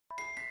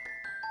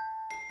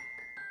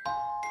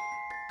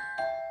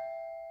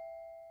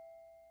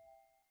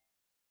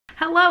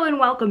Hello and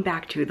welcome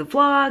back to the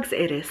vlogs.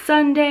 It is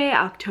Sunday,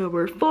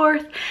 October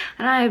 4th,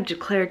 and I have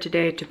declared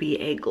today to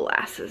be a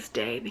glasses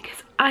day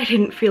because I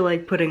didn't feel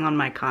like putting on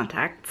my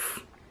contacts.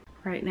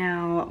 Right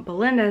now,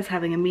 Belinda is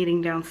having a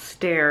meeting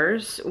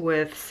downstairs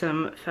with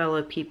some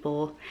fellow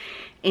people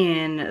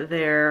in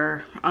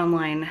their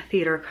online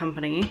theater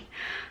company,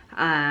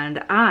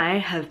 and I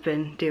have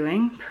been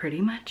doing pretty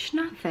much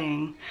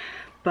nothing.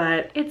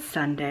 But it's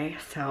Sunday,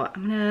 so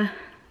I'm gonna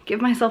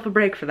give myself a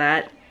break for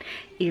that,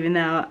 even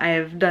though I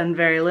have done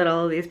very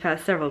little these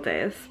past several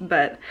days.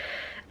 But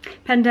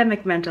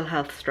pandemic mental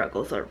health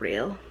struggles are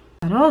real.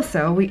 And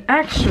also, we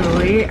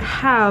actually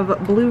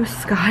have blue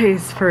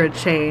skies for a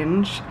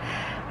change,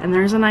 and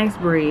there's a nice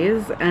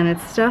breeze, and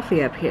it's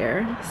stuffy up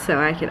here, so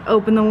I can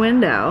open the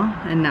window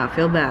and not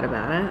feel bad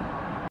about it.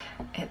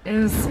 It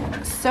is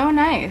so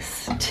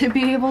nice to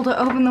be able to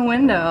open the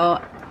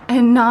window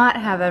and not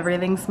have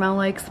everything smell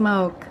like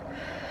smoke.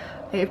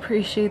 I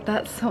appreciate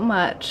that so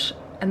much.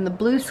 And the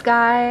blue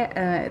sky,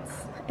 and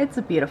it's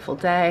a beautiful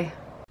day.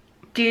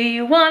 Do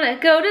you want to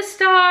go to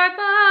Starbucks?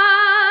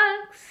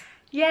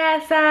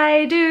 Yes,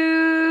 I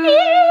do.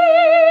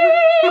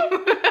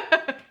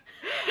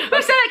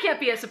 Who said I can't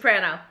be a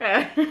soprano?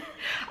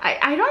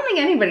 I don't think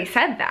anybody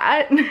said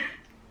that.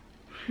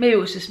 Maybe it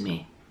was just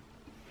me.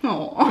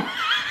 Oh.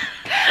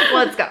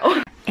 Let's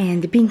go.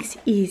 And Binx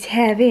is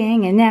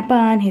having a nap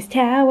on his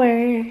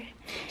tower.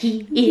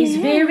 He is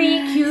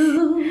very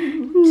cute.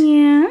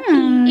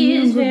 Yeah. He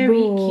is very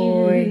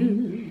boy.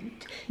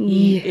 cute.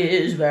 He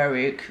is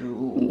very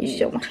cute. He's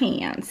so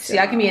handsome. See,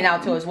 I can be an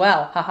alto as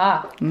well.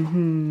 Haha.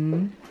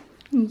 Mm-hmm.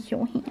 He's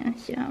so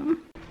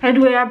handsome. And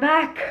we are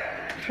back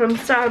from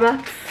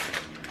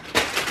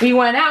Starbucks. We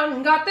went out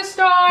and got the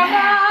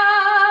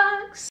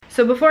Starbucks.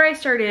 So before I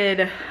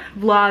started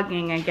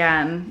vlogging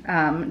again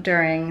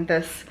during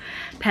this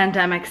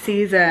pandemic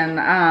season,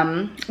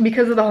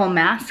 because of the whole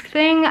mask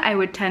thing, I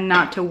would tend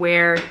not to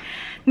wear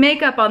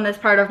makeup on this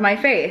part of my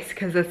face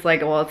because it's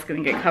like, well, it's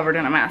gonna get covered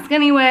in a mask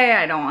anyway.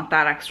 I don't want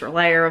that extra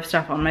layer of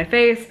stuff on my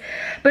face.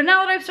 But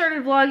now that I've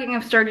started vlogging,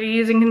 I've started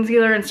using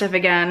concealer and stuff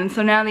again, and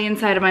so now the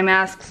inside of my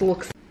masks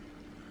looks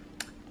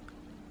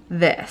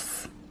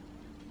this.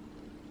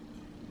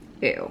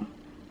 Ew.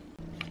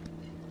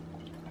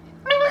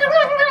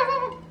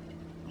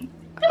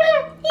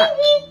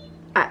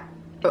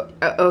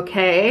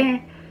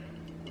 Okay.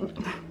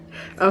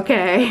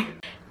 Okay.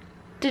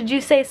 Did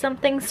you say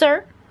something,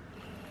 sir?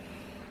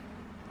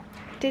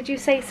 Did you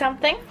say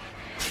something?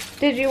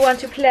 Did you want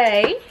to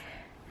play?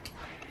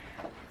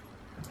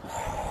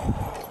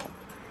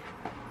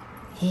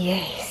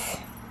 Yes.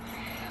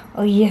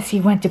 Oh yes,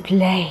 you want to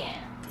play.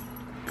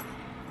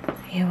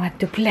 You want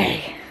to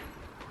play.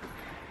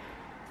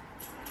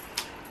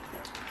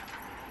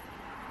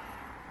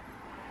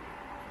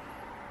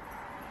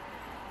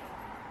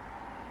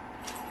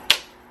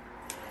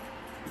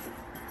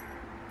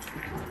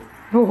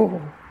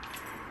 Oh.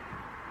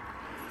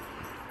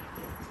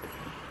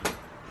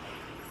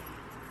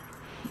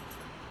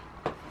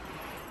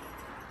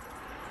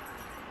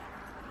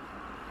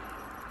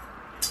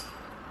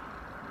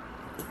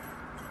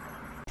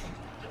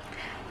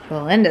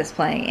 Belinda's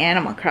playing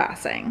Animal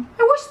Crossing.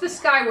 I wish the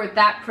sky were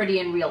that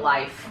pretty in real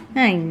life.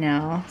 I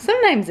know.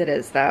 Sometimes it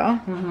is, though.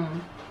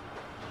 I'm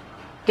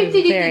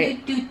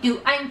fishing.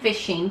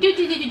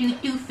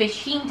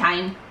 Fishing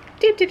time.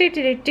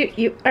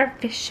 You are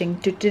fishing.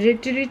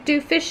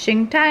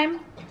 Fishing time.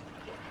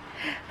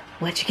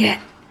 What'd you get?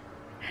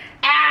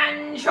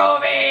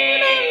 Anchovy!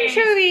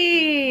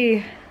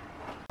 Anchovy!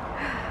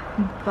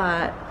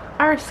 But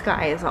our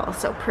sky is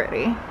also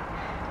pretty.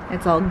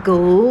 It's all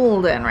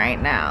golden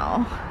right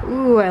now.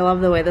 Ooh, I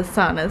love the way the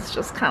sun is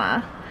just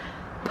kind of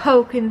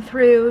poking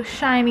through,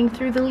 shining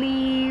through the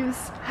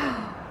leaves.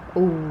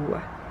 Ooh.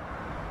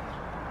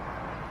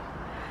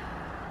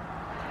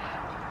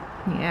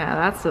 Yeah,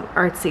 that's some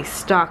artsy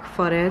stock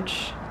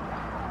footage.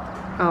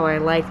 Oh, I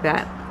like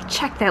that.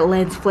 Check that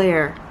lens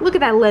flare. Look at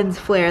that lens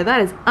flare.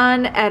 That is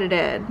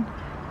unedited.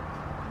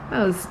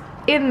 That was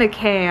in the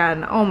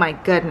can. Oh my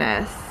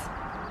goodness.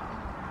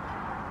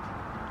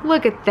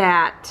 Look at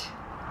that.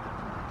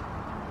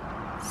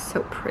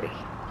 So pretty.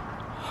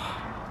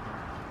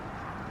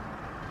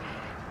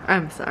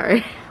 I'm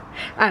sorry.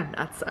 I'm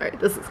not sorry.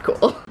 This is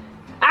cool.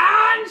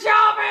 Anchovies!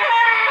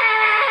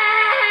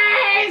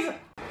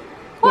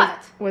 What?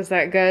 Was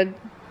that good?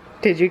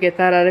 Did you get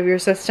that out of your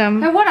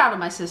system? I went out of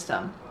my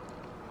system.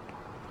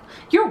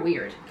 You're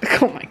weird.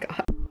 Oh my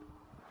god.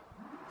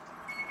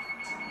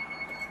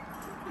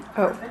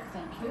 Oh, Perfect,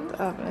 thank you.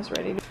 the oven is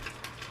ready.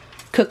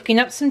 Cooking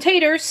up some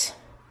taters.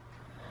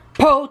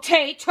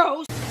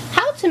 Potatoes.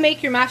 How to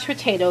make your mashed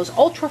potatoes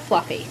ultra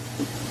fluffy.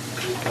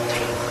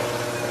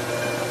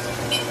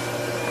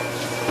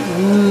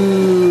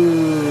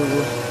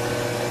 Ooh.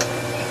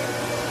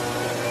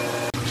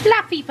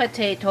 Fluffy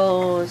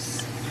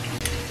potatoes.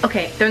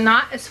 Okay, they're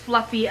not as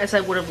fluffy as I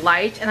would have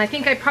liked, and I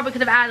think I probably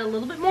could have added a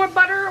little bit more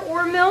butter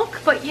or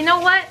milk, but you know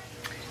what?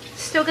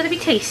 Still gonna be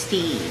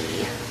tasty.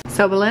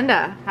 So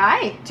Belinda,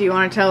 Hi. do you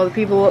want to tell the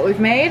people what we've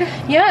made?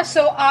 Yeah,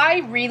 so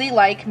I really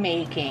like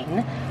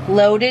making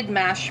loaded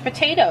mashed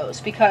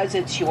potatoes because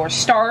it's your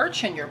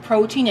starch and your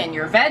protein and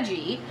your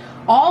veggie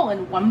all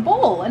in one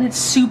bowl, and it's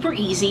super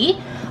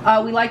easy.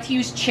 We like to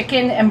use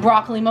chicken and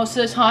broccoli most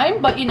of the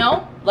time, but you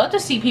know, love to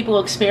see people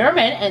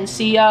experiment and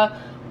see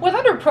what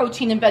other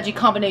protein and veggie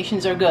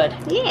combinations are good.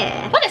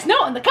 Yeah. Let us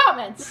know in the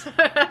comments.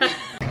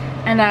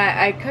 And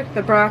I cooked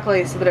the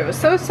broccoli so that it was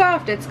so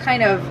soft it's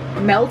kind of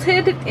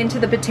melted into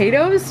the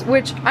potatoes,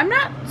 which I'm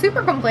not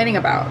super complaining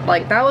about.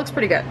 Like, that looks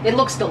pretty good. It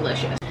looks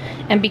delicious.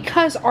 And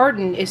because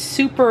Arden is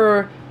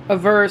super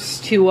averse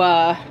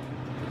to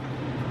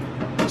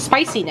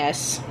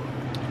spiciness,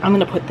 I'm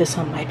gonna put this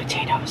on my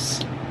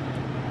potatoes.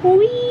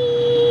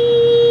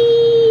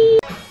 Whee!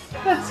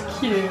 That's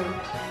cute.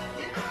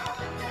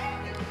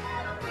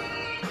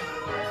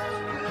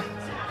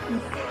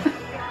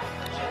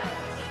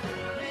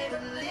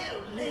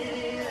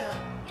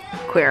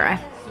 Queer eye.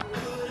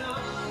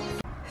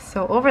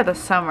 So over the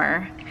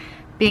summer,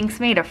 Binx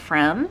made a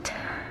friend.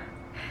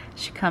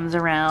 She comes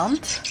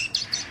around.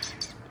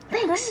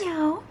 Thanks.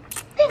 Hello.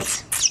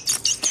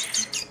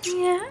 Thanks.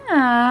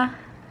 Yeah.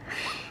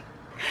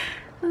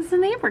 This is a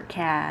neighbor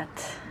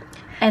cat.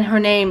 And her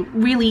name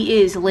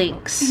really is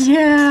Lynx.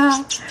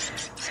 Yeah.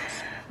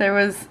 There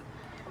was...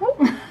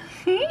 Oh,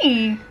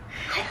 hey.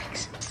 Hi,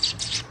 Lynx.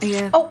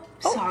 Yeah. Oh,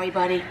 sorry,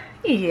 buddy.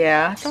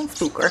 Yeah, don't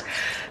spook her.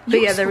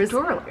 But yeah, there was...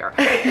 earlier.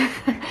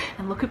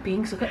 And look at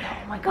Binx. Look at...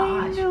 Oh my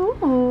gosh. Look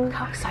know.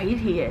 how excited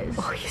he is.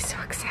 Oh, he's so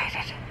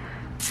excited.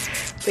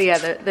 But yeah,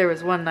 there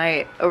was one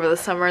night over the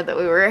summer that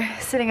we were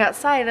sitting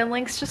outside and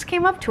Lynx just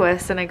came up to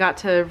us and I got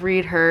to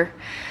read her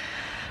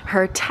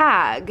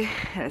tag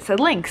and it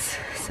said Lynx.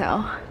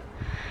 So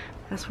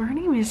that's where her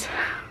name is.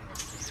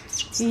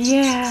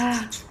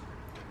 Yeah.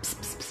 Psst,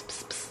 psst, psst,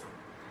 psst, psst.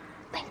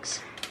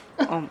 Thanks.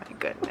 Oh my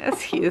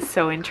goodness, he is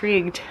so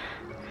intrigued.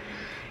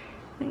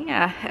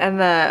 Yeah, and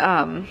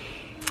the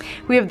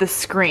we have the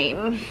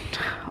screen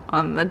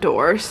on the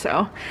door,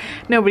 so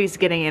nobody's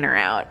getting in or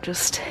out,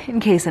 just in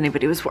case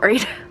anybody was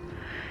worried.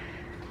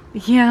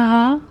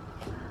 Yeah.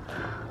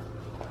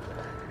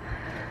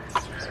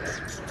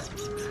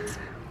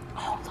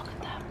 Oh, look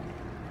at that.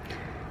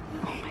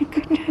 Oh my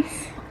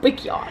goodness.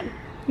 Big yawn.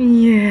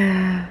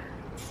 Yeah.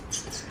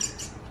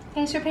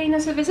 Thanks for paying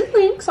us a visit,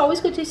 Lynx.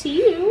 Always good to see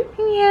you.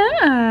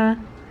 Yeah.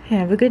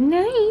 Have a good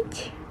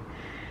night.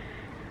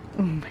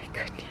 Oh my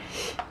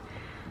goodness.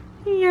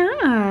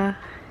 Yeah.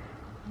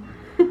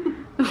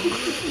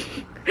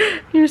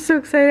 You're so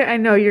excited. I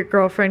know your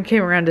girlfriend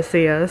came around to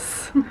see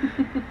us.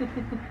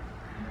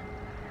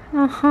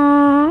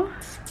 Uh-huh.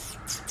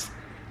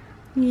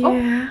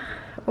 Yeah.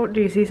 Oh,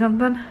 do you see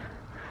something?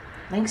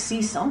 Lynx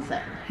sees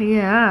something.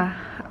 Yeah.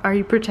 Are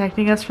you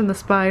protecting us from the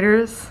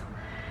spiders?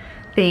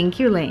 Thank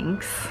you,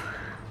 Lynx.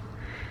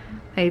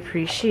 I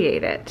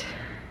appreciate it.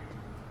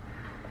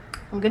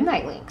 Well, good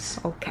night, Lynx.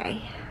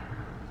 Okay.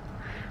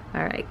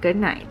 All right, good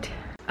night.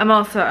 I'm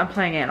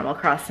playing Animal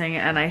Crossing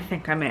and I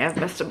think I may have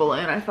missed a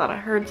balloon. I thought I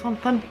heard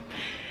something.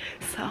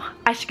 So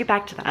I should get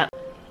back to that.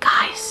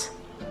 Guys,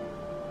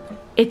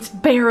 it's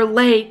Bear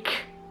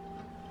Lake.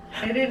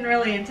 I didn't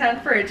really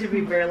intend for it to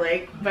be Bear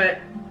Lake, but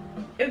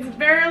it's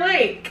Bear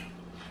Lake.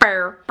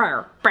 Bear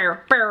Lake,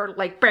 Bear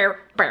Lake, Bear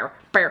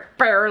Lake,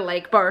 Bear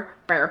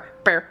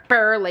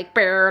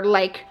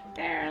Lake.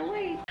 Bear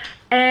Lake.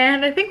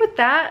 And I think with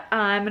that,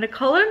 I'm gonna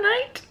call it a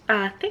night.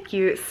 Thank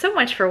you so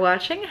much for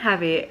watching.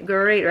 Have a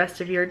great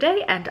rest of your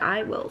day, and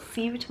I will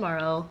see you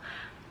tomorrow.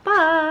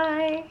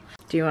 Bye.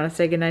 Do you want to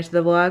say goodnight to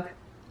the vlog?